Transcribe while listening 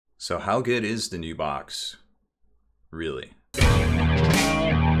So how good is the new box? Really?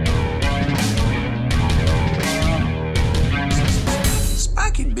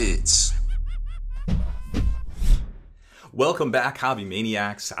 Spiky Bits. Welcome back, Hobby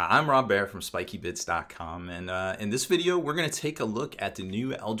Maniacs. I'm Rob Bear from SpikyBits.com, and in this video, we're going to take a look at the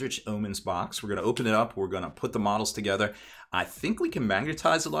new Eldritch Omens box. We're going to open it up. We're going to put the models together. I think we can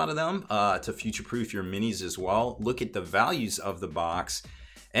magnetize a lot of them to future-proof your minis as well. Look at the values of the box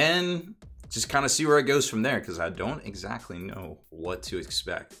and just kind of see where it goes from there, because I don't exactly know what to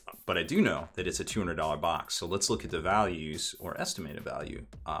expect. But I do know that it's a $200 box. So let's look at the values or estimated value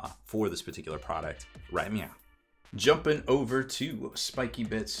for this particular product right now. Jumping over to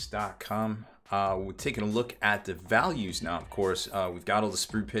SpikyBits.com, we're taking a look at the values now. Of course, we've got all the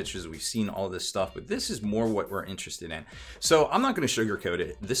sprue pictures, we've seen all this stuff, but this is more what we're interested in. So I'm not going to sugarcoat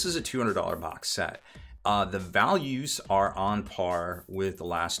it. This is a $200 box set. The values are on par with the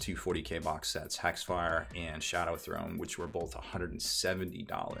last two 40k box sets, Hexfire and Shadow Throne, which were both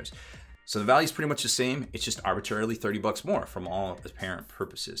 $170. So the value is pretty much the same. It's just arbitrarily 30 bucks more from all apparent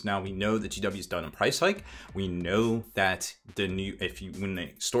purposes. Now we know that GW's done a price hike. We know that the new, when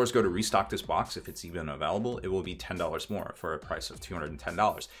the stores go to restock this box, if it's even available, it will be $10 more for a price of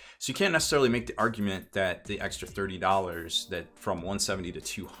 $210. So you can't necessarily make the argument that the extra $30 that from 170 to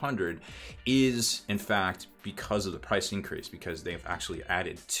 200 is in fact because of the price increase, because they've actually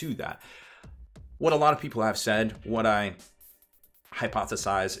added to that. What a lot of people have said, what I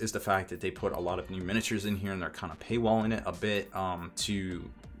hypothesize, is the fact that they put a lot of new miniatures in here and they're kind of paywalling it a bit to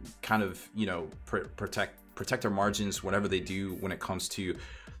kind of, you know, protect their margins, whatever they do when it comes to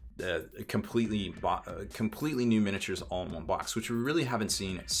completely new miniatures all in one box, which we really haven't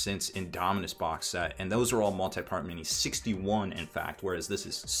seen since Indominus box set, and those are all multi-part minis, 61 in fact, whereas this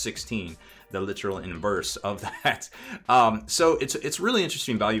is 16, the literal inverse of that. So it's really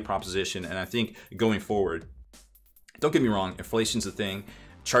interesting value proposition, and I think going forward, don't get me wrong, inflation's a thing.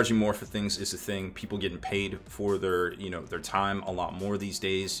 Charging more for things is a thing. People getting paid for their, you know, their time a lot more these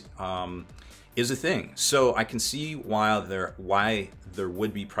days is a thing. So I can see why there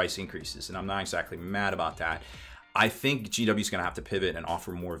would be price increases, and I'm not exactly mad about that. I think GW is going to have to pivot and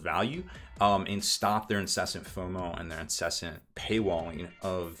offer more value and stop their incessant FOMO and their incessant paywalling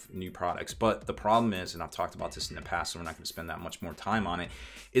of new products. But the problem is, and I've talked about this in the past, so we're not going to spend that much more time on it,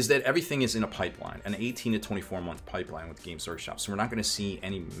 is that everything is in a pipeline, an 18 to 24 month pipeline with Games Workshop. So we're not going to see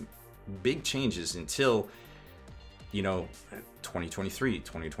any big changes until, you know, 2023,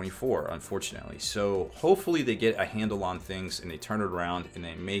 2024, unfortunately. So hopefully they get a handle on things and they turn it around and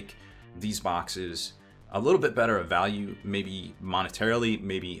they make these boxes a little bit better of value, maybe monetarily,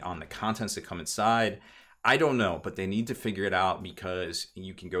 maybe on the contents that come inside. I don't know, but they need to figure it out, because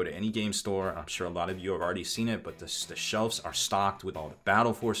you can go to any game store. I'm sure a lot of you have already seen it, but the shelves are stocked with all the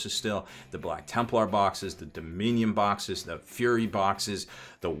Battle Forces still, the Black Templar boxes, the Dominion boxes, the Fury boxes,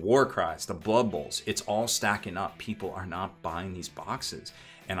 the War Cries, the Blood Bowls. It's all stacking up. People are not buying these boxes.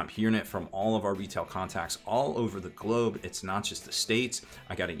 And I'm hearing it from all of our retail contacts all over the globe. It's not just the States.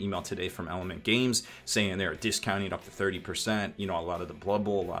 I got an email today from Element Games saying they're discounting up to 30%. You know, a lot of the Blood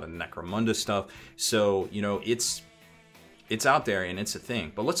Bowl, a lot of the Necromunda stuff. So, you know, it's out there and it's a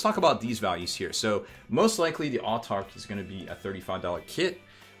thing. But let's talk about these values here. So most likely the Autarch is going to be a $35 kit.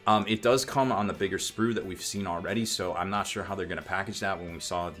 It does come on the bigger sprue that we've seen already, so I'm not sure how they're going to package that. When we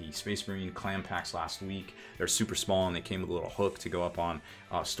saw the Space Marine clan packs last week, they're super small and they came with a little hook to go up on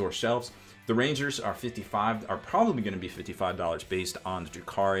store shelves. The Rangers are probably going to be $55 based on the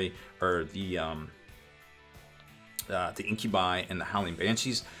Drukhari or the Incubi and the Howling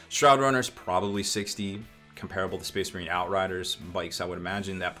Banshees. Shroud Runners probably 60, comparable to Space Marine Outriders bikes, I would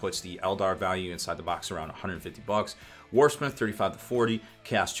imagine. That puts the Eldar value inside the box around 150 bucks. Warpsmith 35 to 40,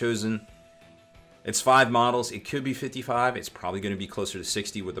 Chaos Chosen. It's 5 models. It could be 55. It's probably going to be closer to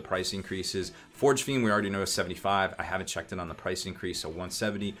 60 with the price increases. Forge Fiend, we already know, is 75. I haven't checked it on the price increase, so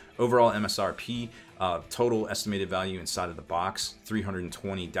 170. Overall MSRP, total estimated value inside of the box,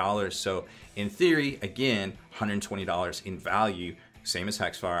 $320. So in theory, again, $120 in value. Same as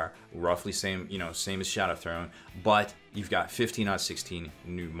Hexfire, roughly same, you know, same as Shadow Throne, but you've got 15 out of 16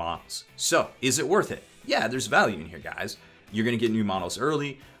 new models. So is it worth it? Yeah, there's value in here, guys. You're going to get new models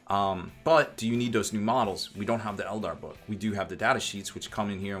early, but do you need those new models? We don't have the Eldar book. We do have the data sheets, which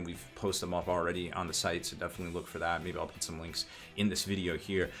come in here, and we've posted them up already on the site, so definitely look for that. Maybe I'll put some links in this video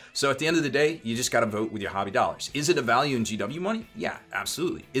here. So at the end of the day, you just got to vote with your hobby dollars. Is it a value in GW money? Yeah,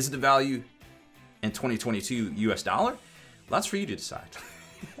 absolutely. Is it a value in 2022 US dollar? That's for you to decide.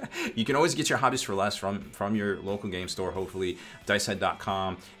 You can always get your hobbies for less from your local game store, hopefully.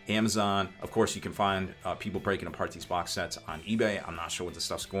 Dicehead.com, Amazon. Of course, you can find people breaking apart these box sets on eBay. I'm not sure what the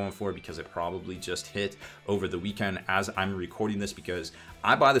stuff's going for because it probably just hit over the weekend as I'm recording this, because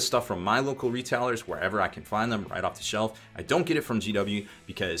I buy this stuff from my local retailers wherever I can find them right off the shelf. I don't get it from GW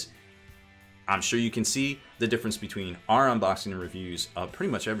because I'm sure you can see the difference between our unboxing and reviews of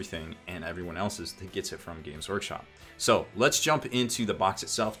pretty much everything and everyone else's that gets it from Games Workshop. So let's jump into the box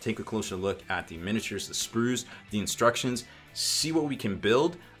itself, take a closer look at the miniatures, the sprues, the instructions, see what we can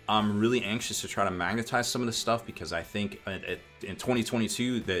build. I'm really anxious to try to magnetize some of this stuff because I think in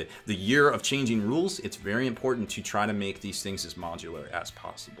 2022, the year of changing rules, it's very important to try to make these things as modular as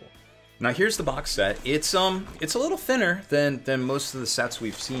possible. Now here's the box set. It's a little thinner than most of the sets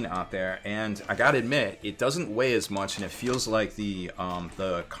we've seen out there, and I gotta admit, it doesn't weigh as much, and it feels like the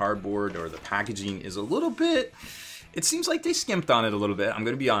cardboard or the packaging is a little bit. It seems like they skimped on it a little bit. I'm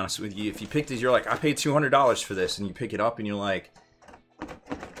gonna be honest with you. If you picked it, you're like, I paid $200 for this, and you pick it up and you're like,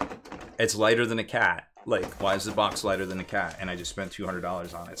 it's lighter than a cat. Like, why is the box lighter than a cat? And I just spent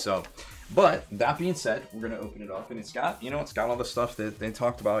 $200 on it. So, but that being said, we're gonna open it up, and it's got, it's got all the stuff that they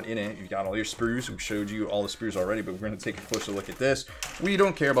talked about in it. You've got all your sprues. We showed you all the sprues already, but we're gonna take a closer look at this. We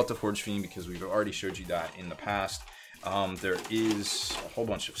don't care about the Forge Fiend because we've already showed you that in the past. There is a whole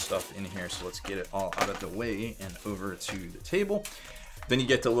bunch of stuff in here, so let's get it all out of the way and over to the table. Then you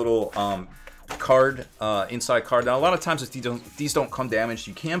get the little card, inside card. Now a lot of times if these don't come damaged,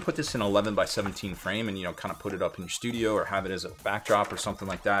 you can put this in 11x17 frame and kind of put it up in your studio or have it as a backdrop or something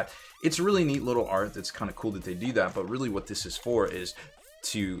like that. It's really neat little art. That's kind of cool that they do that, but really what this is for is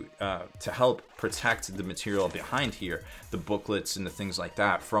to help protect the material behind here, the booklets and the things like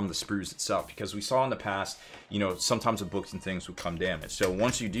that, from the sprues itself, because we saw in the past, sometimes the books and things would come damaged. So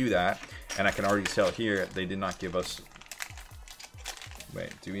once you do that, and I can already tell here they did not give us,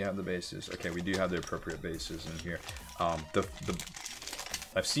 wait, do we have the bases? Okay, we do have the appropriate bases in here.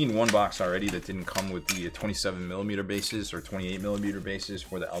 I've seen one box already that didn't come with the 27mm bases or 28mm bases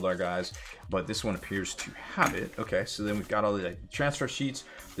for the Eldar guys, but this one appears to have it. Okay, so then we've got all the transfer sheets,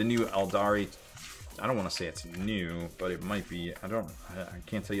 the new Eldari. I don't want to say it's new, but it might be. I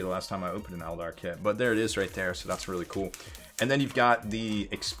can't tell you the last time I opened an Eldar kit, but there it is right there, so that's really cool. And then you've got the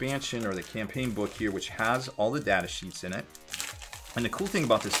expansion or the campaign book here, which has all the data sheets in it. And the cool thing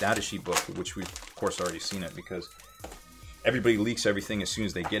about this data sheet book, which we've of course already seen it because everybody leaks everything as soon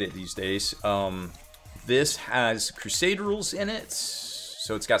as they get it these days. This has Crusade rules in it.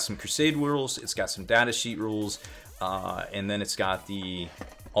 So it's got some Crusade rules, it's got some data sheet rules, and then it's got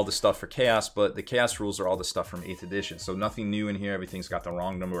all the stuff for Chaos, but the Chaos rules are all the stuff from 8th edition. So nothing new in here, everything's got the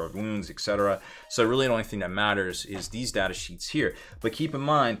wrong number of wounds, etc. So really the only thing that matters is these data sheets here. But keep in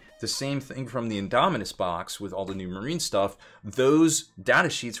mind, the same thing from the Indominus box with all the new Marine stuff, those data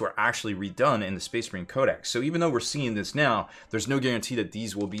sheets were actually redone in the Space Marine Codex. So even though we're seeing this now, there's no guarantee that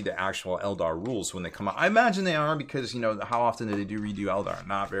these will be the actual Eldar rules when they come out. I imagine they are because, how often do they redo Eldar?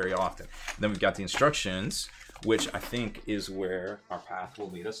 Not very often. Then we've got the instructions, which I think is where our path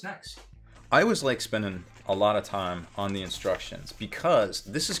will lead us next. I always like spending a lot of time on the instructions because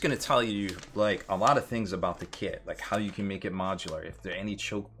this is going to tell you like a lot of things about the kit, like how you can make it modular, if there are any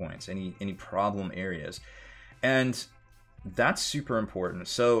choke points, any problem areas, and that's super important.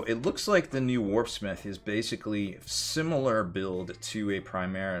 So it looks like the new Warpsmith is basically similar build to a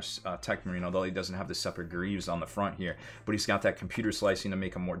Primaris Tech Marine, although he doesn't have the separate greaves on the front here, but he's got that computer slicing to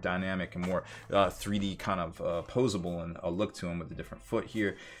make him more dynamic and more 3D kind of posable and a look to him with the different foot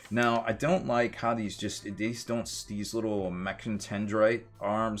here. Now I don't like how these little Mechantendrite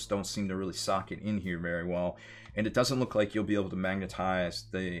arms don't seem to really socket in here very well. And it doesn't look like you'll be able to magnetize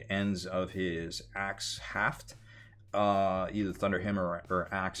the ends of his axe haft. Either Thunderhammer or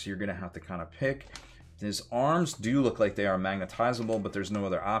Axe, you're gonna have to kind of pick. His arms do look like they are magnetizable, but there's no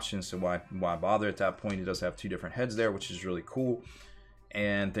other option, so why bother at that point? He does have two different heads there, which is really cool.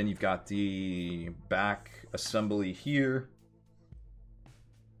 And then you've got the back assembly here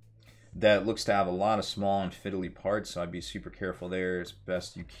that looks to have a lot of small and fiddly parts, so I'd be super careful there as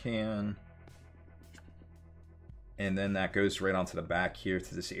best you can. And then that goes right onto the back here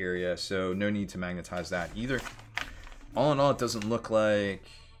to this area, so no need to magnetize that either. All in all, it doesn't look like,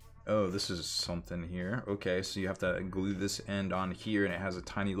 oh, this is something here. Okay, so you have to glue this end on here, and it has a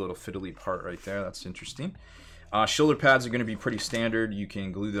tiny little fiddly part right there. That's interesting. Shoulder pads are going to be pretty standard. You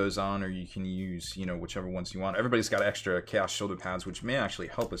can glue those on, or you can use, whichever ones you want. Everybody's got extra Chaos shoulder pads, which may actually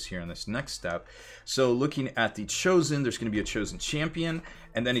help us here in this next step. So looking at the Chosen, there's going to be a Chosen Champion,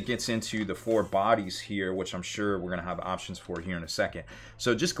 and then it gets into the 4 bodies here, which I'm sure we're going to have options for here in a second.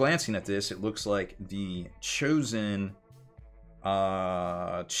 So just glancing at this, it looks like the Chosen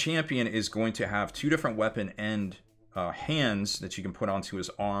champion is going to have 2 different weapon and hands that you can put onto his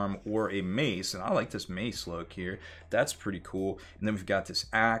arm, or a mace, and I like this mace look here. That's pretty cool. And then we've got this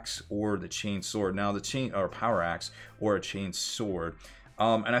axe or the chain sword. Now the chain or power axe or a chain sword.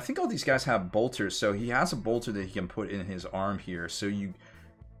 And I think all these guys have bolters, so he has a bolter that he can put in his arm here. So you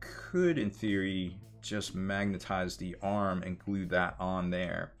could, in theory, just magnetize the arm and glue that on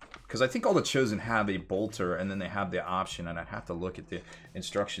there. Because I think all the Chosen have a bolter, and then they have the option, and I'd have to look at the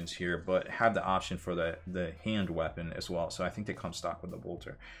instructions here, but have the option for the hand weapon as well. So I think they come stock with the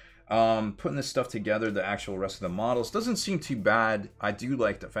bolter. Putting this stuff together, the actual rest of the models doesn't seem too bad. I do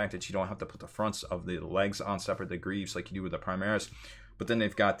like the fact that you don't have to put the fronts of the legs on separate, the greaves, like you do with the Primaris. But then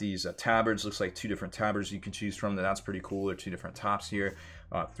they've got these tabards. Looks like 2 different tabards you can choose from. That's pretty cool. There are 2 different tops here.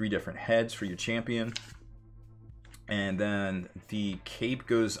 3 different heads for your champion. And then the cape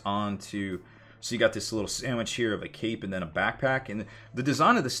goes on to, so you got this little sandwich here of a cape and then a backpack. And the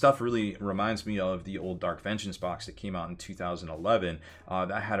design of this stuff really reminds me of the old Dark Vengeance box that came out in 2011.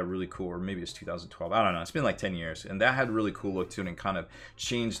 That had a really cool, or maybe it's 2012, I don't know. It's been like 10 years. And that had a really cool look to it and kind of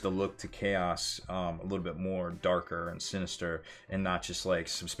changed the look to Chaos a little bit more darker and sinister, and not just like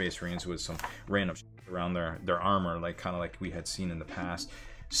some Space Marines with some random around their armor, like kind of like we had seen in the past.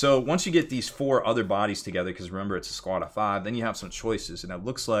 So once you get these 4 other bodies together, because remember it's a squad of 5, then you have some choices, and it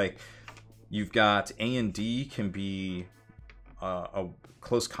looks like you've got A and D can be a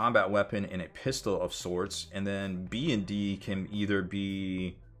close combat weapon and a pistol of sorts, and then B and D can either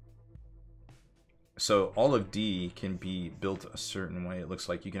be, so all of D can be built a certain way. It looks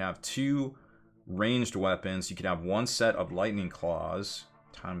like you can have 2 ranged weapons. You can have 1 set of lightning claws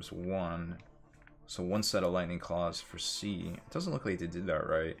times 1. So 1 set of lightning claws for C. It doesn't look like they did that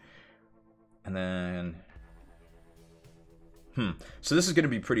right. And then, so this is going to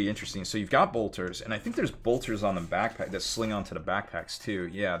be pretty interesting. So you've got bolters, and I think there's bolters on the backpack that sling onto the backpacks too.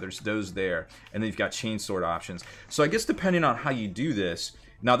 Yeah, there's those there. And then you've got chainsword options. So I guess depending on how you do this,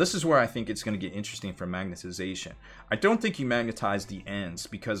 now this is where I think it's going to get interesting for magnetization. I don't think you magnetize the ends,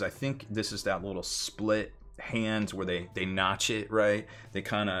 because I think this is that little split hands where they notch it, right? They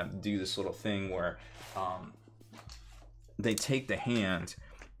kind of do this little thing where they take the hand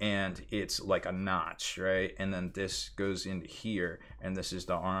and it's like a notch, right? And then this goes into here, and this is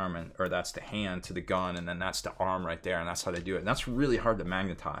the arm, and or that's the hand to the gun, and then that's the arm right there, and that's how they do it. And that's really hard to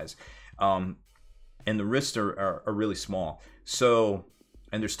magnetize. And the wrists are really small, so,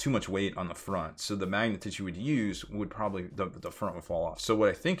 and there's too much weight on the front, so the magnet that you would use would probably, the front would fall off. So what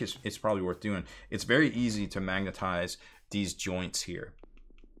I think is it's probably worth doing, it's very easy to magnetize these joints here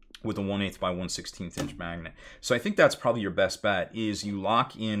with a 1/8 by 1/16 inch magnet. So I think that's probably your best bet, is you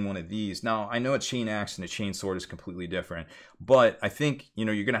lock in one of these. Now I know a chain axe and a chain sword is completely different, but I think, you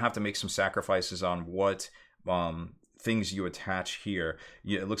know, you're gonna have to make some sacrifices on what things you attach here.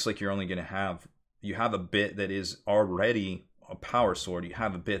 It looks like you're only gonna have, you have a bit that is already a power sword, you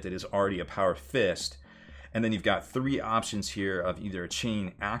have a bit that is already a power fist, and then you've got 3 options here of either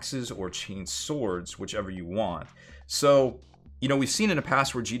chain axes or chain swords, whichever you want. So, you know, we've seen in the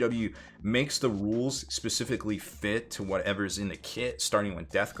past where GW makes the rules specifically fit to whatever's in the kit, starting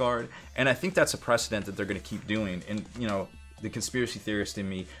with Death Guard, and I think that's a precedent that they're going to keep doing. And, you know, the conspiracy theorist in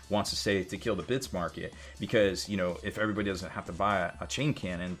me wants to say to kill the bits market, because, you know, if everybody doesn't have to buy a chain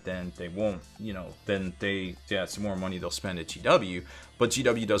cannon, then they won't, you know, then some more money they'll spend at GW, but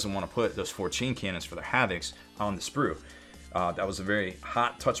GW doesn't want to put those 4 chain cannons for their Havocs on the sprue. That was a very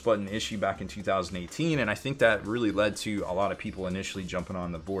hot touch button issue back in 2018, and I think that really led to a lot of people initially jumping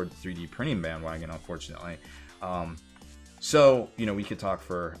on the board 3D printing bandwagon, unfortunately. So, you know, we could talk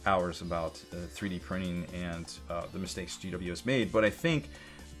for hours about 3D printing and the mistakes GW has made, but I think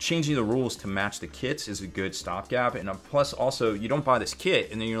changing the rules to match the kits is a good stopgap. And plus, also, you don't buy this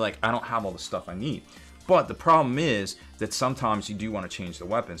kit and then you're like, I don't have all the stuff I need. But the problem is that sometimes you do want to change the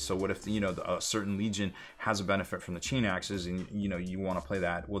weapons. So what if, you know, a certain legion has a benefit from the chain axes, and, you know, you want to play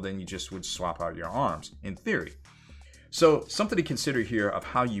that? Well, then you just would swap out your arms, in theory. So something to consider here of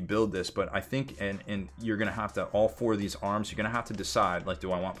how you build this, but I think, and you're going to have to, all 4 of these arms, you're going to have to decide, like,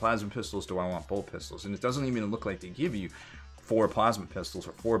 do I want plasma pistols, do I want bolt pistols? And it doesn't even look like they give you 4 plasma pistols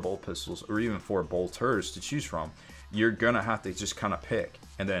or 4 bolt pistols or even 4 bolters to choose from. You're going to have to just kind of pick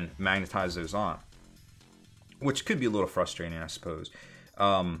and then magnetize those on, which could be a little frustrating, I suppose.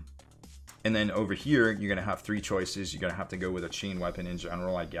 And then over here, you're going to have 3 choices. You're going to have to go with a chain weapon in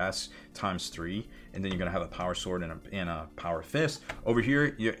general, I guess, times 3. And then you're going to have a power sword and a power fist. Over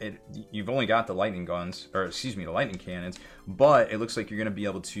here, you've only got the lightning guns, or excuse me, the lightning cannons. But it looks like you're going to be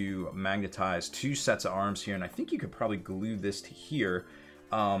able to magnetize 2 sets of arms here. And I think you could probably glue this to here.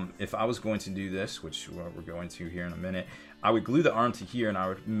 if I was going to do this, which we're going to here in a minute, I would glue the arm to here and I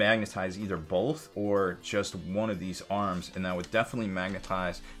would magnetize either both or just one of these arms, and that would definitely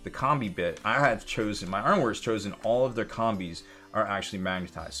magnetize the combi bit. I had chosen, my Ironworks chosen, all of their combis are actually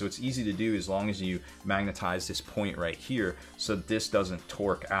magnetized. So it's easy to do as long as you magnetize this point right here so this doesn't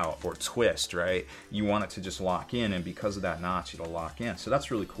torque out or twist, right? You want it to just lock in, and because of that notch, it'll lock in. So that's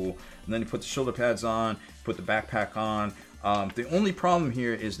really cool. And then you put the shoulder pads on, put the backpack on. The only problem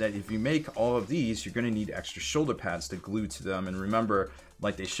here is that if you make all of these, you're going to need extra shoulder pads to glue to them. And remember,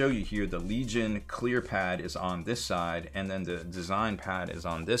 like they show you here, the Legion clear pad is on this side, and then the design pad is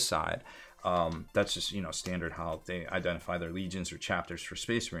on this side. That's just, you know, standard how they identify their legions or chapters for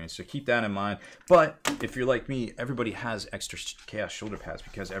Space Marines. So keep that in mind. But if you're like me, everybody has extra Chaos shoulder pads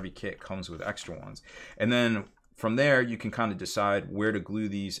because every kit comes with extra ones. And then from there, you can kind of decide where to glue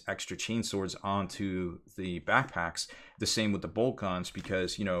these extra chainswords onto the backpacks. The same with the bolt guns,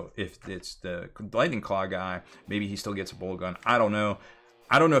 because, you know, if it's the Lightning Claw guy, maybe he still gets a bolt gun. I don't know.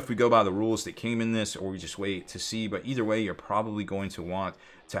 I don't know if we go by the rules that came in this or we just wait to see, but either way, you're probably going to want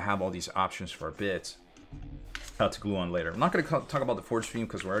to have all these options for bits to glue on later. I'm not going to talk about the Forge Fiend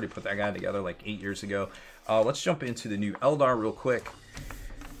because we already put that guy together like 8 years ago. Let's jump into the new Eldar real quick.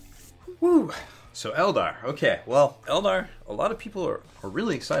 Woo! So Eldar, okay, well, Eldar, a lot of people are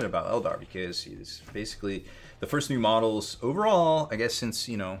really excited about Eldar because it's basically the first new models overall, I guess, since,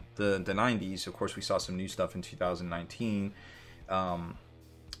 you know, the 90s. Of course, we saw some new stuff in 2019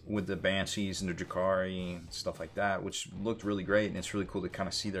 with the Banshees and the Drakari and stuff like that, which looked really great, and it's really cool to kind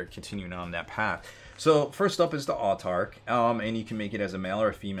of see they're continuing on that path. So first up is the Autarch, and you can make it as a male or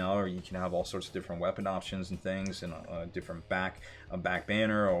a female, or you can have all sorts of different weapon options and things, and a different back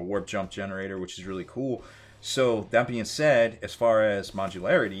banner or a warp jump generator, which is really cool. So that being said, as far as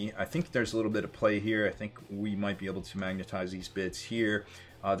modularity, I think there's a little bit of play here. I think we might be able to magnetize these bits here.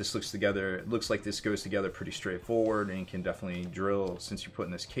 This looks like this goes together pretty straightforward and can definitely drill. Since you're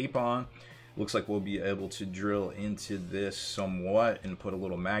putting this cape on, looks like we'll be able to drill into this somewhat and put a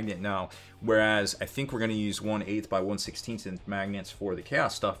little magnet now. Whereas I think we're going to use 1/8 by 1/16 inch magnets for the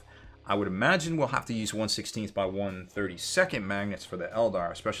Chaos stuff. I would imagine we'll have to use 1/16 by 1/32 magnets for the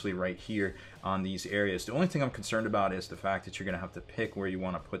Eldar, especially right here on these areas. The only thing I'm concerned about is the fact that you're going to have to pick where you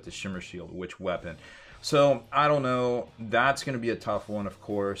want to put the Shimmer Shield, which weapon. So, I don't know. That's going to be a tough one, of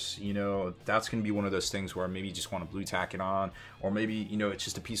course. You know, that's going to be one of those things where maybe you just want to blue tack it on, or maybe, you know, it's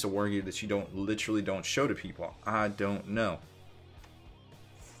just a piece of war gear that you literally don't show to people. I don't know.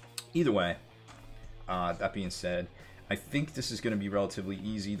 Either way, that being said, I think this is going to be relatively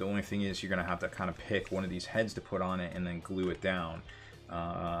easy. The only thing is you're going to have to kind of pick one of these heads to put on it and then glue it down.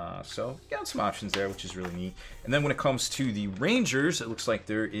 So got some options there, which is really neat. And then when it comes to the Rangers, it looks like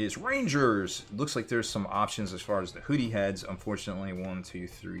there is Rangers. It looks like there's some options as far as the hoodie heads. Unfortunately, 1, 2,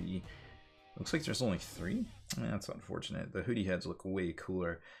 3. Looks like there's only 3. That's unfortunate. The hoodie heads look way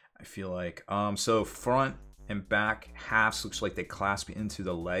cooler, I feel like. So front and back halves looks like they clasp into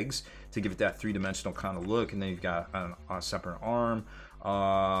the legs to give it that three-dimensional kind of look. And then you've got a separate arm.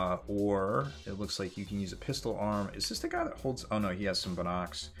 Or it looks like you can use a pistol arm. Is this the guy that holds? Oh no, he has some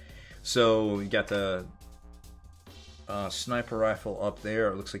binocs. So you got the sniper rifle up there.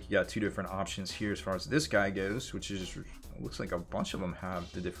 It looks like you got 2 different options here as far as this guy goes, which is looks like a bunch of them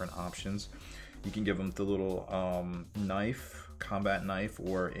have the different options. You can give them the little knife, combat knife,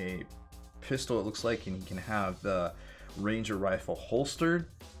 or a pistol. It looks like, and you can have the Ranger rifle holstered.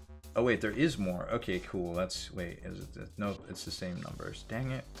 Oh wait, there is more. Okay, cool. That's, wait, is it? No, it's the same numbers.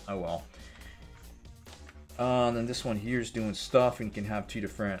 Dang it. Oh well. Then this one here is doing stuff, and you can have 2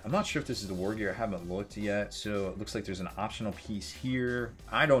 different. I'm not sure if this is the war gear. I haven't looked yet. So it looks like there's an optional piece here.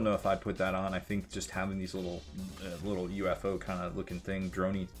 I don't know if I'd put that on. I think just having these little UFO kind of looking thing,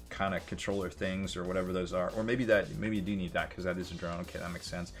 droney kind of controller things, or whatever those are. Or maybe you do need that because that is a drone. Okay, that makes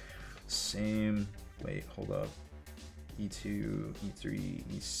sense. Same. Wait, hold up. E2, E3,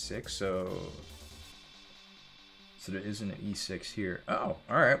 E6, so there isn't an E6 here. Oh,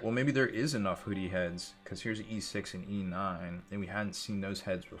 alright, well maybe there is enough hoodie heads, because here's an E6 and E9, and we hadn't seen those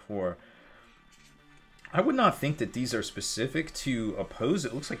heads before. I would not think that these are specific to oppose.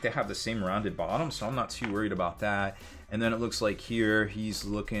 It looks like they have the same rounded bottom, so I'm not too worried about that. And then it looks like here he's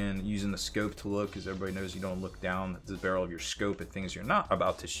using the scope to look, because everybody knows you don't look down the barrel of your scope at things you're not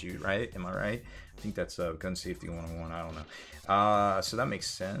about to shoot, right? Am I right? I think that's gun safety 101. I don't know. So that makes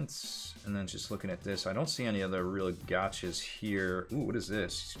sense. And then just looking at this, I don't see any other real gotchas here. Ooh, what is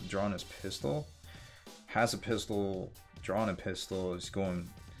this? He's drawing his pistol. Has a pistol. Drawing a pistol. Is going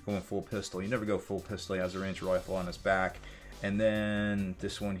full pistol. You never go full pistol. He has a Ranger rifle on his back. And then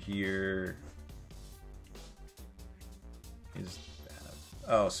this one here is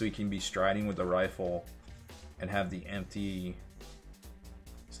Oh, so you can be striding with the rifle and have the empty...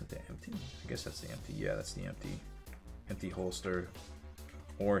 Is that the empty? I guess that's the empty. Yeah, that's the empty holster.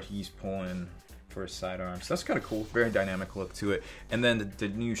 Or he's pulling for his sidearms. That's kind of cool. Very dynamic look to it. And then the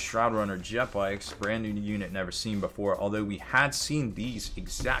new Shroud Runner jet bikes, brand new unit, never seen before. Although we had seen these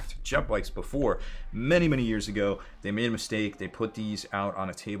exact jet bikes before many years ago. They made a mistake. They put these out on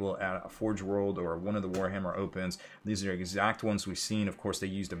a table at a Forge World or one of the Warhammer Opens. These are exact ones we've seen. Of course, they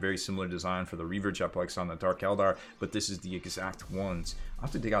used a very similar design for the Reaver jet bikes on the Dark Eldar, but this is the exact ones. I'll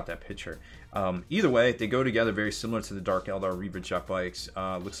have to dig out that picture. Either way, they go together very similar to the Dark Eldar Reaver jet bikes.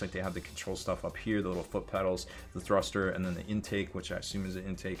 Looks like they have the control stuff up here, the little foot pedals, the thruster, and then the intake, which I assume is an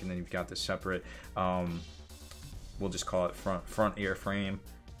intake, and then you've got the separate, we'll just call it front airframe.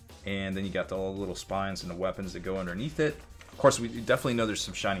 And then you got the little spines and the weapons that go underneath it. Of course, we definitely know there's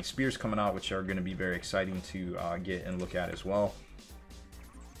some shiny spears coming out, which are going to be very exciting to get and look at as well.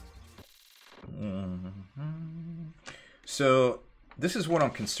 So this is what I'm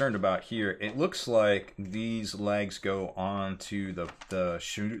concerned about here. It looks like these legs go on to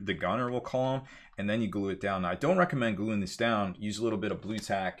the gunner, we'll call them, and then you glue it down. Now, I don't recommend gluing this down. Use a little bit of blue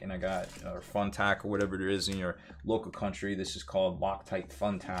tack, and I got or fun tack or whatever it is in your local country. This is called Loctite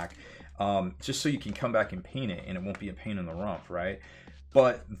Fun Tack, just so you can come back and paint it, and it won't be a pain in the rump, right?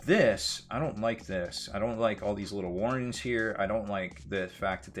 But this, I don't like this. I don't like all these little warnings here. I don't like the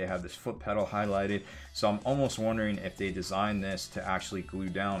fact that they have this foot pedal highlighted. So I'm almost wondering if they designed this to actually glue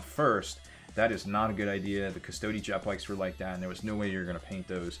down first. That is not a good idea. The Custody jet bikes were like that, and there was no way you're gonna paint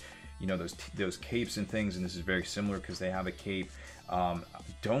those, you know, those capes and things, and this is very similar because they have a cape.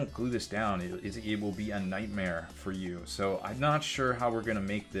 Don't glue this down. It will be a nightmare for you. So I'm not sure how we're gonna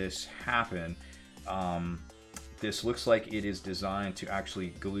make this happen. This looks like it is designed to actually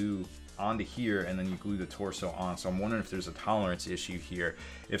glue onto here, and then you glue the torso on. So I'm wondering if there's a tolerance issue here.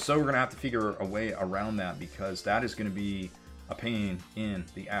 If so, we're gonna have to figure a way around that, because that is gonna be a pain in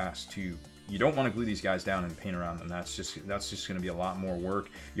the ass to... You don't want to glue these guys down and paint around them. That's just gonna be a lot more work.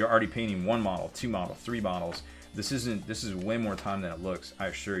 You're already painting 1 model, 2 models, 3 models. This is way more time than it looks, I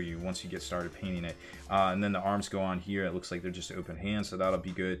assure you, once you get started painting it. And then the arms go on here. It looks like they're just open hands, so that'll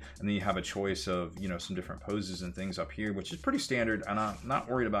be good. And then you have a choice of, you know, some different poses and things up here, which is pretty standard. And I'm not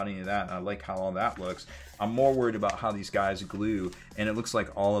worried about any of that. And I like how all that looks. I'm more worried about how these guys glue, and it looks like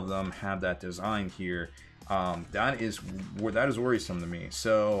all of them have that design here. That is worrisome to me.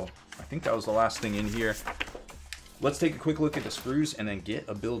 So I think that was the last thing in here. Let's take a quick look at the sprues and then get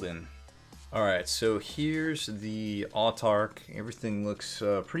a build in. All right, so here's the Autark. Everything looks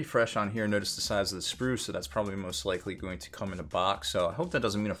pretty fresh on here. Notice the size of the sprue, so that's probably most likely going to come in a box. So I hope that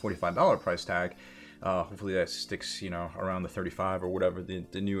doesn't mean a $45 price tag. Hopefully that sticks, you know, around the 35 or whatever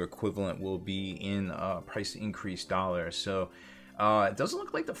the new equivalent will be in price increase dollars. So it doesn't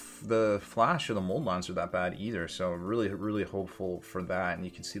look like the flash or the mold lines are that bad either. So really hopeful for that. And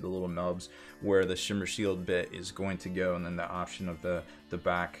you can see the little nubs where the shimmer shield bit is going to go, and then the option of the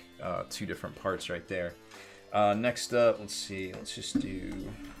back 2 different parts right there. Next up, let's see, let's just do,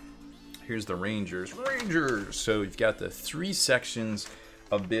 here's the Rangers. So you've got the 3 sections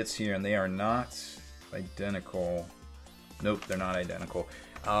of bits here, and they are not identical. Nope, they're not identical.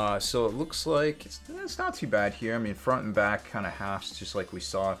 So it looks like it's not too bad here. I mean, front and back kind of halves, just like we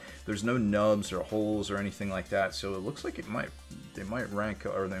saw. There's no nubs or holes or anything like that, so it looks like they might rank,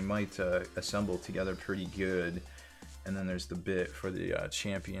 or they might assemble together pretty good. And then there's the bit for the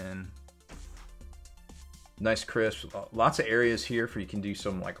champion. Nice crisp. Lots of areas here for you can do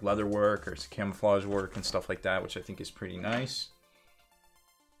some like leather work or some camouflage work and stuff like that, which I think is pretty nice.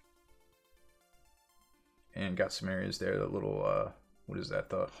 And got some areas there, the little what is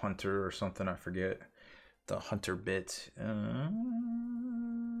that, the hunter or something, I forget, the hunter bit.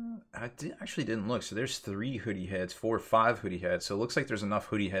 Actually didn't look. So there's 3 hoodie heads, 4 or 5 hoodie heads. So it looks like there's enough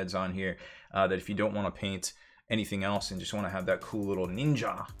hoodie heads on here that if you don't want to paint anything else and just want to have that cool little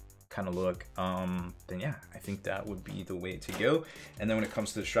ninja kind of look, then yeah, I think that would be the way to go. And then when it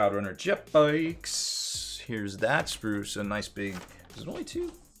comes to the Shroud Runner jet bikes, here's that sprue. So nice big, is it only 2?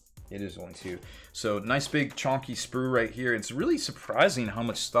 It is only 2. So nice big chonky sprue right here. It's really surprising how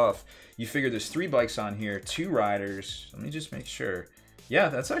much stuff. You figure there's 3 bikes on here, 2 riders. Let me just make sure. Yeah,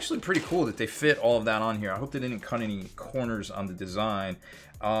 that's actually pretty cool that they fit all of that on here. I hope they didn't cut any corners on the design.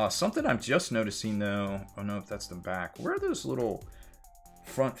 Something I'm just noticing though, oh no, if that's the back. Where are those little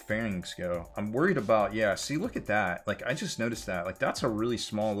front fairings go? I'm worried about, yeah, see, look at that. Like, I just noticed that. Like, that's a really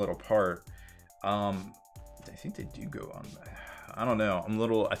small little part. I think they do go on. I don't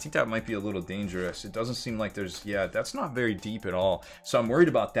know. I think that might be a little dangerous. It doesn't seem like there's, yeah, that's not very deep at all. So I'm worried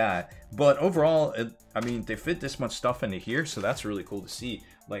about that. But overall, I mean, they fit this much stuff into here, so that's really cool to see,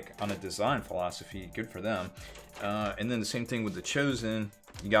 like on a design philosophy. Good for them. And then the same thing with the Chosen.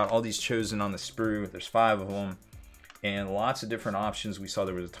 You got all these Chosen on the sprue. There's 5 of them. And lots of different options. We saw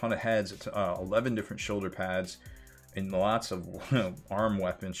there was a ton of heads, 11 different shoulder pads, and lots of arm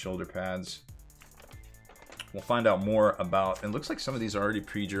weapon shoulder pads. We'll find out more about, it looks like some of these are already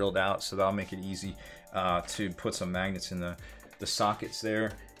pre-drilled out, so that'll make it easy to put some magnets in the sockets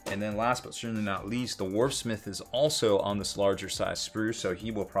there. And then last but certainly not least, the Warpsmith is also on this larger size sprue, so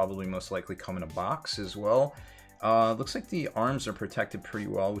he will probably most likely come in a box as well. Looks like the arms are protected pretty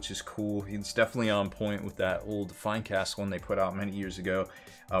well, which is cool. He's definitely on point with that old Finecast one they put out many years ago,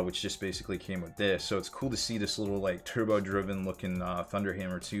 which just basically came with this. So it's cool to see this little like turbo-driven looking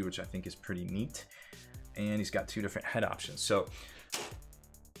Thunderhammer too, which I think is pretty neat. And he's got 2 different head options. So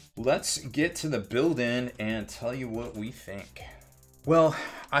let's get to the build-in and tell you what we think. Well,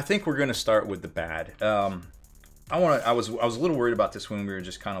 I think we're gonna start with the bad. I was a little worried about this when we were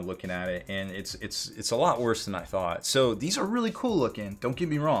just kind of looking at it, and it's a lot worse than I thought. So these are really cool looking, don't get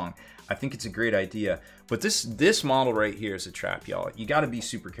me wrong. I think it's a great idea, but this model right here is a trap, y'all. You got to be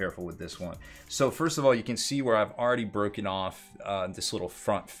super careful with this one. So first of all, you can see where I've already broken off this little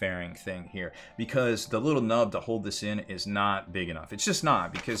front fairing thing here, because the little nub to hold this in is not big enough. It's just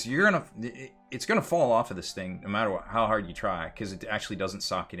not, because it's gonna fall off of this thing no matter how hard you try, because it actually doesn't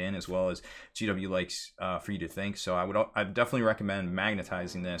socket in as well as GW likes for you to think. So I'd definitely recommend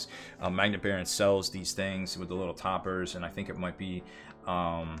magnetizing this. Magnet Baron sells these things with the little toppers, and I think it might be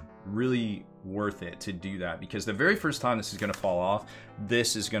really worth it to do that, because the very first time this is going to fall off,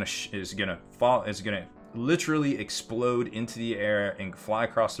 this is going to literally explode into the air and fly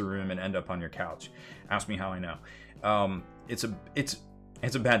across the room and end up on your couch. Ask me how I know. It's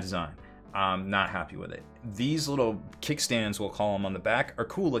a bad design. I'm not happy with it. These little kickstands, we'll call them, on the back are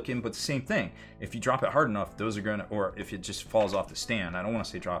cool looking, but the same thing. If you drop it hard enough, those are gonna, or if it just falls off the stand, I don't want to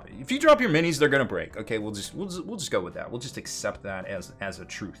say drop it. If you drop your minis, they're gonna break. Okay, we'll just go with that. We'll just accept that as a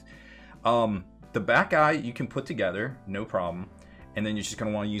truth. The back eye you can put together, no problem, and then you're just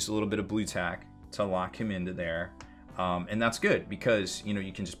gonna want to use a little bit of blue tack to lock him into there. And that's good, because you know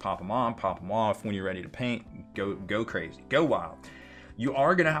you can just pop them on, pop them off. When you're ready to paint, go crazy, go wild. You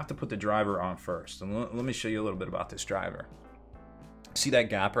are going to have to put the driver on first. And let me show you a little bit about this driver. See that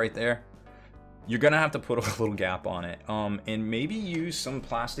gap right there? You're going to have to put a little gap on it. And maybe use some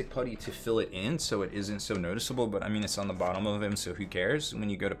plastic putty to fill it in so it isn't so noticeable. But I mean, it's on the bottom of him, so who cares when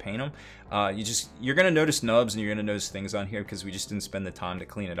you go to paint him? You're going to notice nubs and you're going to notice things on here because we just didn't spend the time to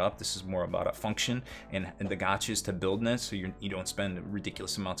clean it up. This is more about a function and the gotchas to building it, so you don't spend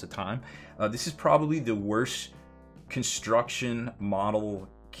ridiculous amounts of time. This is probably the worst construction model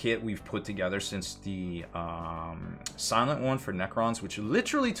kit we've put together since the silent one for Necrons, which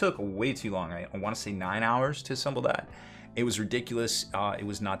literally took way too long. I want to say 9 hours to assemble that. It was ridiculous. It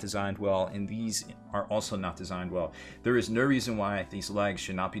was not designed well, and these are also not designed well. There is no reason why these legs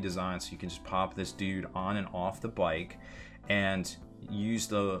should not be designed so you can just pop this dude on and off the bike and use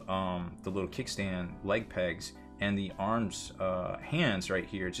the little kickstand leg pegs and the arms, hands right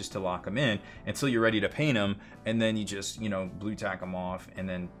here just to lock them in until you're ready to paint them, and then you just, you know, blue tack them off and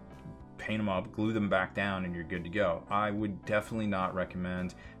then paint them up, glue them back down, and you're good to go. I would definitely not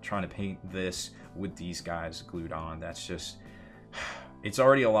recommend trying to paint this with these guys glued on. That's just, it's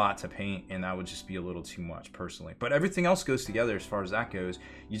already a lot to paint, and that would just be a little too much personally. But everything else goes together as far as that goes.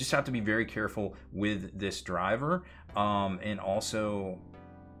 You just have to be very careful with this driver, and also,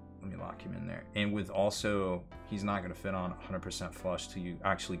 let me lock him in there. And with also, he's not going to fit on 100% flush till you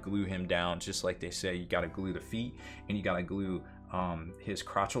actually glue him down. Just like they say, you got to glue the feet and you got to glue his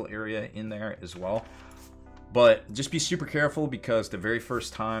crotchal area in there as well. But just be super careful, because the very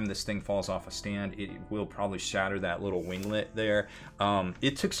first time this thing falls off a stand, it will probably shatter that little winglet there.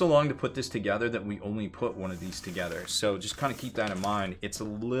 It took so long to put this together that we only put one of these together. So just kind of keep that in mind. It's a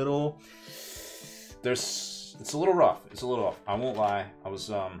little, it's a little rough. It's a little rough. I won't lie.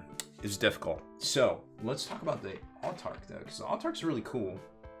 It's difficult. So let's talk about the Autarch though, because the Autarch's really cool.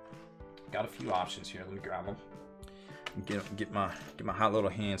 Got a few options here. Let me grab them. Get my hot little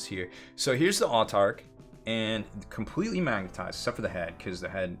hands here. So here's the Autarch, and completely magnetized except for the head, because the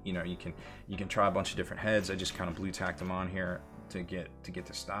head, you know, you can try a bunch of different heads. I just kind of blue tacked them on here to get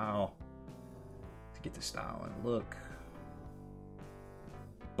the style, and look.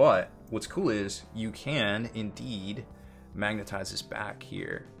 But what's cool is you can indeed magnetize this back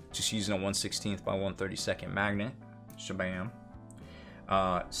here just using a 1/16 by 1/32 magnet. Shabam.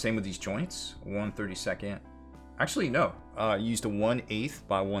 Same with these joints, 1/32 Actually, no. I used a 1/8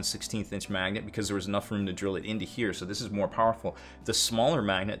 by 1/16 inch magnet because there was enough room to drill it into here. So this is more powerful. The smaller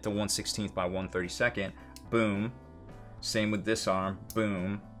magnet, the 1/16 by 1/32, boom. Same with this arm,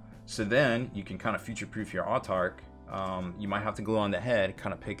 boom. So then you can kind of future-proof your autark. You might have to glue on the head,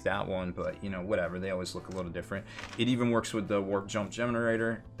 kind of pick that one, but you know, whatever. They always look a little different. It even works with the warp jump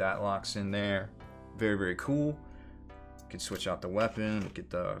generator. That locks in there. Very, very cool. You can switch out the weapon. Get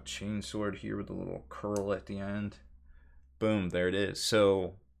the chain sword here with the little curl at the end. Boom, there it is.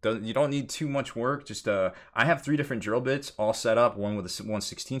 So you don't need too much work. Just I have 3 different drill bits all set up. One with a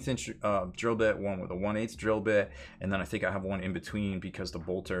 1/16 inch drill bit, one with a 1/8 drill bit, and then I think I have one in between because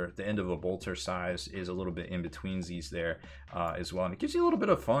the end of a bolter size is a little bit in between these there as well. And it gives you a little bit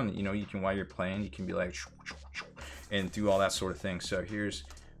of fun. You know, you can, while you're playing, you can be like and do all that sort of thing. So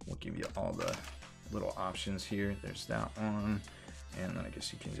we'll give you all the little options here. There's that one, and then I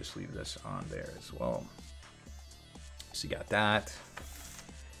guess you can just leave this on there as well. So you got that,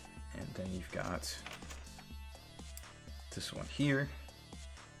 and then you've got this one here.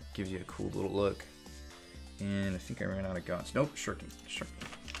 Gives you a cool little look. And I think I ran out of guns. Nope, shuriken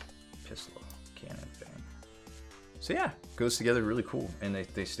pistol cannon thing. So yeah, goes together really cool, and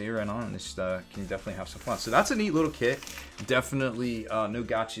they stay right on, and this can definitely have some fun. So that's a neat little kit. Definitely no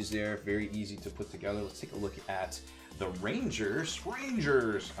gotchas there. Very easy to put together. Let's take a look at the Rangers. I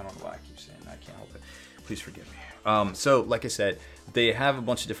don't know why I keep saying that. I can't help it. Please forgive me. So like I said, they have a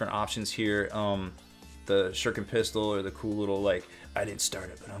bunch of different options here. The shuriken pistol, or the cool little, like, I didn't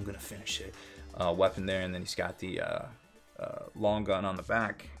start it, but I'm gonna finish it weapon there, and then he's got the long gun on the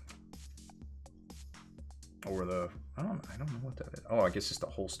back. Or I don't know what that is. Oh, I guess it's the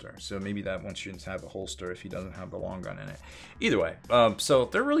holster. So maybe that one shouldn't have a holster if he doesn't have the long gun in it. Either way, so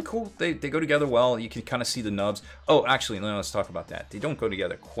they're really cool. They go together well. You can kind of see the nubs. Oh, actually, let's talk about that. They don't go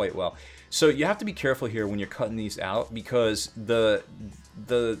together quite well. So you have to be careful here when you're cutting these out, because the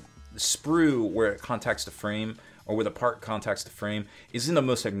sprue where it contacts the frame, or where the part contacts the frame, is in the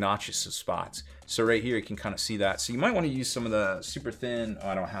most obnoxious of spots. So right here, you can kind of see that. So you might want to use some of the super thin,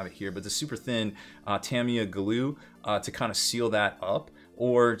 I don't have it here, but the super thin Tamiya glue to kind of seal that up,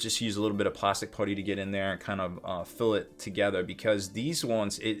 or just use a little bit of plastic putty to get in there and kind of fill it together, because these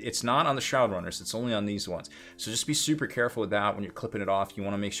ones, it's not on the shroud runners, it's only on these ones. So just be super careful with that when you're clipping it off. You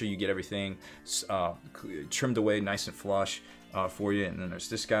want to make sure you get everything trimmed away nice and flush for you. And then there's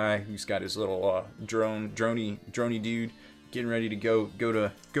this guy who's got his little droney dude getting ready to go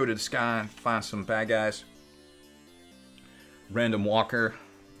to the sky and find some bad guys. Random walker,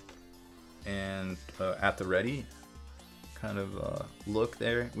 and at the ready kind of look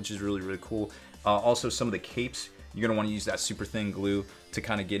there, which is really, really cool. Also, some of the capes, you're gonna want to use that super thin glue to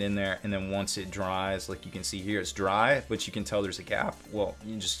kind of get in there, and then once it dries, like you can see here, it's dry, but you can tell there's a gap. Well,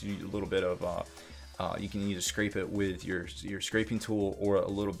 you just use a little bit of you can either scrape it with your scraping tool, or a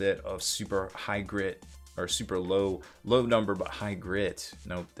little bit of super high grit, or super low number but high grit.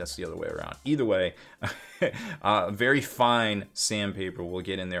 No, that's the other way around. Either way, very fine sandpaper will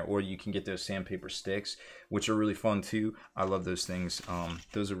get in there, or you can get those sandpaper sticks, which are really fun too. I love those things.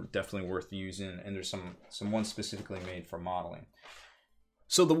 Those are definitely worth using, and there's some ones specifically made for modeling.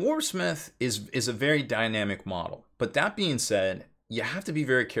 So the Warpsmith is a very dynamic model, but that being said, you have to be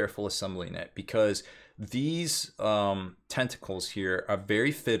very careful assembling it, because these tentacles here are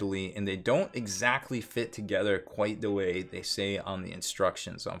very fiddly, and they don't exactly fit together quite the way they say on the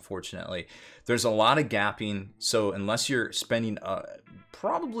instructions, unfortunately. There's a lot of gapping, so unless you're spending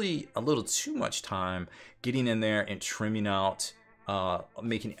probably a little too much time getting in there and trimming out,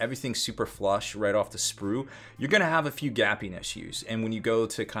 making everything super flush right off the sprue, you're gonna have a few gapping issues. And when you go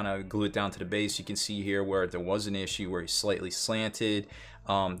to kind of glue it down to the base, you can see here where there was an issue where he's slightly slanted.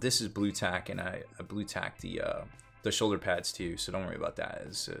 This is blue tack, and I blue tacked the shoulder pads too, so don't worry about that.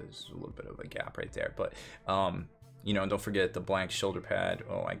 It's a little bit of a gap right there, but you know, don't forget the blank shoulder pad.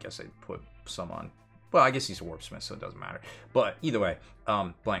 Oh, I guess I put some on. Well, I guess he's a Warpsmith, so it doesn't matter. But either way,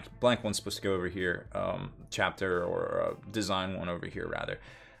 blank one's supposed to go over here, chapter, or design one over here rather.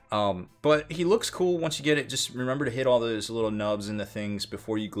 But he looks cool once you get it. Just remember to hit all those little nubs and the things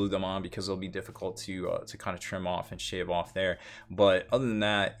before you glue them on, because they'll be difficult to kind of trim off and shave off there. But other than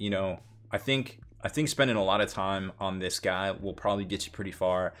that, you know, I think spending a lot of time on this guy will probably get you pretty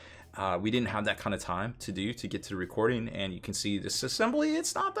far. We didn't have that kind of time to get to the recording, and you can see this assembly,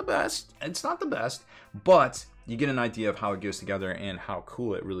 it's not the best, but you get an idea of how it goes together and how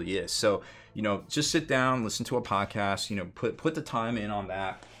cool it really is. So, you know, just sit down, listen to a podcast, you know, put the time in on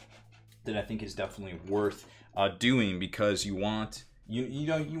that I think is definitely worth doing, because you want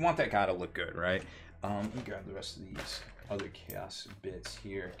that guy to look good, right? Let me grab the rest of these other chaos bits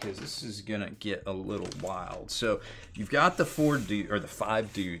here, because this is gonna get a little wild. So you've got the the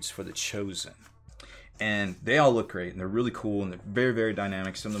 5 dudes for the Chosen, and they all look great, and they're really cool, and they're very, very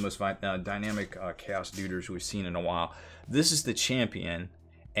dynamic. Some of the most dynamic chaos duders we've seen in a while. This is the champion,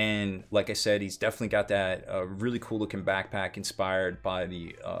 and like I said, he's definitely got that really cool looking backpack inspired by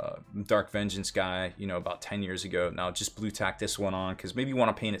the Dark Vengeance guy, you know, about 10 years ago. Now just blue tack this one on, because maybe you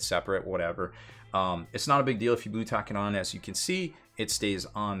want to paint it separate, whatever. It's not a big deal if you blue tack it on. As you can see, it stays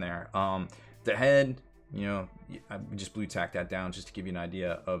on there. The head, you know, I just blue tack that down just to give you an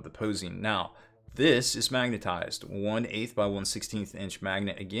idea of the posing. Now, this is magnetized, 1/8 by 1/16 inch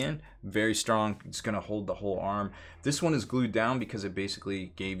magnet. Again, very strong. It's going to hold the whole arm. This one is glued down because it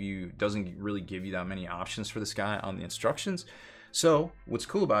basically doesn't really give you that many options for this guy on the instructions. So what's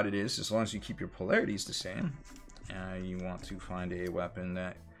cool about it is, as long as you keep your polarities the same, you want to find a weapon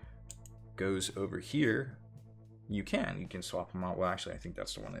that goes over here, you can swap them out. Well, actually, I think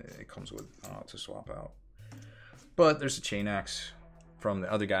that's the one that it comes with to swap out. But there's a chain axe from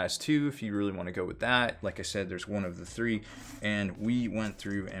the other guys too, if you really want to go with that. Like I said, there's one of the 3, and we went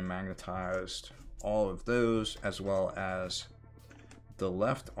through and magnetized all of those, as well as the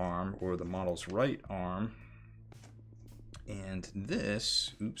left arm, or the model's right arm. And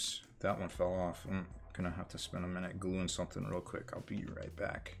this, oops, that one fell off. I'm gonna have to spend a minute gluing something real quick. I'll be right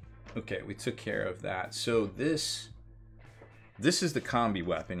back. Okay, we took care of that. So this is the combi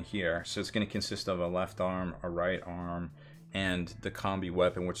weapon here. So it's going to consist of a left arm, a right arm, and the combi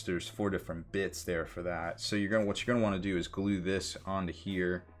weapon, which there's 4 different bits there for that. So what you're gonna want to do is glue this onto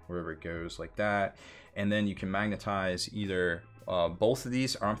here, wherever it goes, like that. And then you can magnetize either both of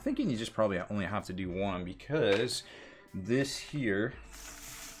these, or I'm thinking you just probably only have to do one, because this here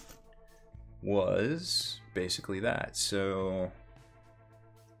was basically that. So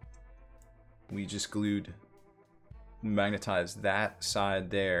we just magnetized that side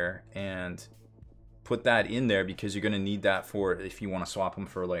there and put that in there, because you're going to need that for if you want to swap them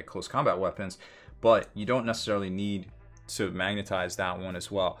for like close combat weapons, but you don't necessarily need to magnetize that one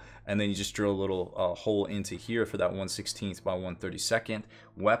as well. And then you just drill a little hole into here for that 1/16 by 1/32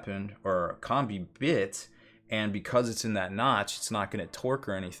 weapon or combi bit. And because it's in that notch, it's not going to torque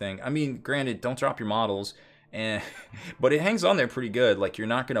or anything. I mean, granted, don't drop your models, but it hangs on there pretty good. Like, you're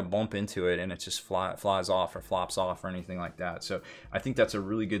not going to bump into it and it just flies off or flops off or anything like that. So I think that's a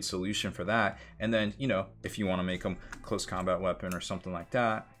really good solution for that. And then, you know, if you want to make them close combat weapon or something like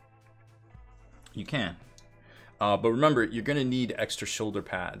that, you can. But remember, you're going to need extra shoulder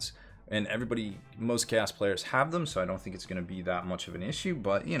pads. And most chaos players have them, so I don't think it's going to be that much of an issue.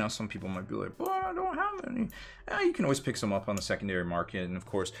 But, you know, some people might be like, but I don't have any. You can always pick some up on the secondary market. And, of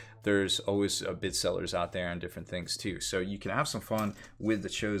course, there's always bid sellers out there and different things, too. So you can have some fun with the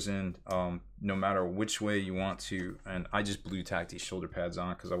Chosen, no matter which way you want to. And I just blue tacked these shoulder pads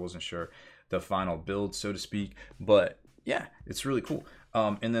on because I wasn't sure the final build, so to speak. But, yeah, it's really cool.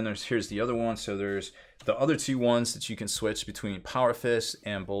 And then here's the other one. So there's the other 2 ones that you can switch between Power Fist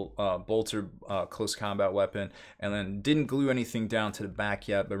and Bolter close combat weapon. And then didn't glue anything down to the back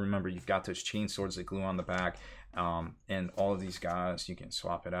yet, but remember, you've got those chain swords that glue on the back. And all of these guys, you can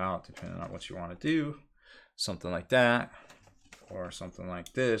swap it out depending on what you want to do. Something like that, or something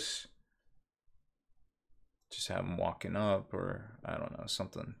like this. Just have them walking up, or I don't know,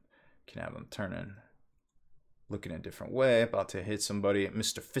 something. You can have them turning, looking a different way, about to hit somebody.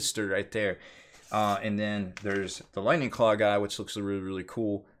 Mr. Fister right there. And then there's the Lightning Claw guy, which looks really, really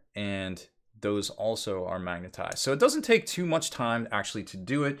cool. And those also are magnetized. So it doesn't take too much time actually to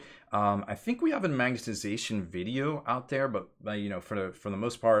do it. I think we have a magnetization video out there, but you know, for the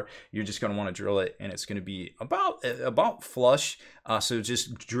most part, you're just going to want to drill it, and it's going to be about flush. So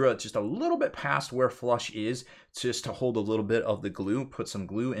just drill it just a little bit past where flush is, just to hold a little bit of the glue. Put some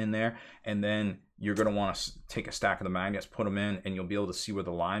glue in there, and then you're going to want to take a stack of the magnets, put them in, and you'll be able to see where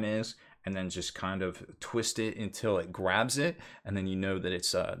the line is, and then just kind of twist it until it grabs it, and then you know that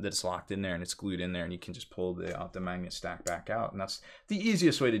it's locked in there and it's glued in there, and you can just pull the magnet stack back out. And that's the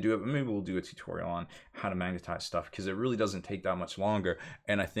easiest way to do it. But maybe we'll do a tutorial on how to magnetize stuff, because it really doesn't take that much longer.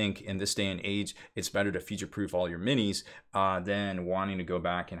 And I think in this day and age, it's better to future-proof all your minis than wanting to go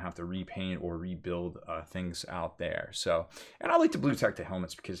back and have to repaint or rebuild things out there. So, and I like to blue tack the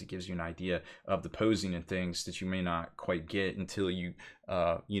helmets because it gives you an idea of the posing and things that you may not quite get until you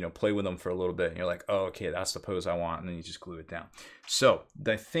you know, play with them for a little bit, and you're like, oh, okay, that's the pose I want, and then you just glue it down. So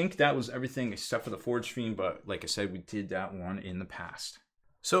I think that was everything except for the Forge Fiend, but like I said, we did that one in the past.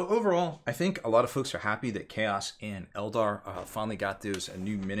 So overall, I think a lot of folks are happy that Chaos and Eldar finally got those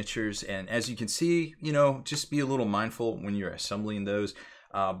new miniatures. And as you can see, you know, just be a little mindful when you're assembling those.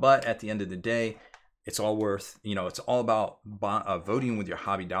 But at the end of the day, it's all worth, you know, it's all about voting with your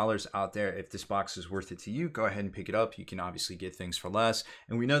hobby dollars out there. If this box is worth it to you, go ahead and pick it up. You can obviously get things for less.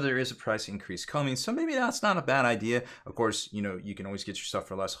 And we know there is a price increase coming, so maybe that's not a bad idea. Of course, you know, you can always get your stuff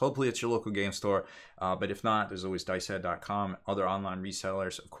for less. Hopefully it's your local game store. But if not, there's always dicehead.com, other online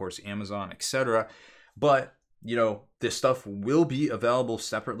resellers, of course, Amazon, etc. But you know, this stuff will be available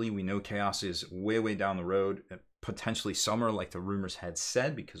separately. We know Chaos is way, way down the road, potentially summer, like the rumors had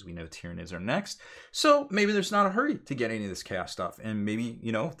said, because we know Tyranids are next. So maybe there's not a hurry to get any of this Chaos stuff. And maybe,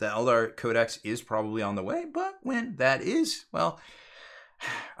 you know, the Eldar Codex is probably on the way, but when that is, well,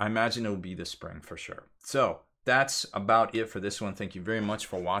 I imagine it'll be this spring for sure. So that's about it for this one. Thank you very much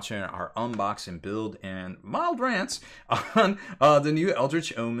for watching our unboxing, build, and mild rants on the new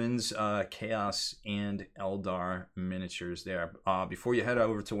Eldritch Omens Chaos and Eldar miniatures there. Before you head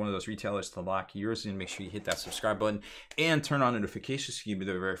over to one of those retailers to lock yours in, make sure you hit that subscribe button and turn on notifications so you can be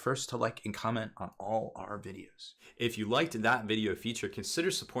the very first to like and comment on all our videos. If you liked that video feature,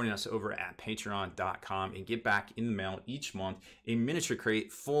 consider supporting us over at patreon.com and get back in the mail each month a miniature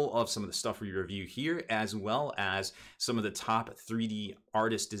crate full of some of the stuff we review here, as well as some of the top 3D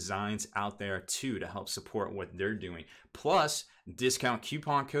artist designs out there too, to help support what they're doing. Plus discount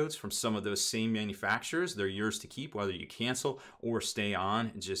coupon codes from some of those same manufacturers. They're yours to keep, whether you cancel or stay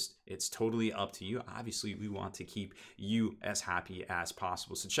on. It's totally up to you. Obviously, we want to keep you as happy as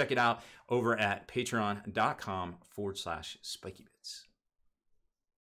possible. So check it out over at patreon.com/spikybits.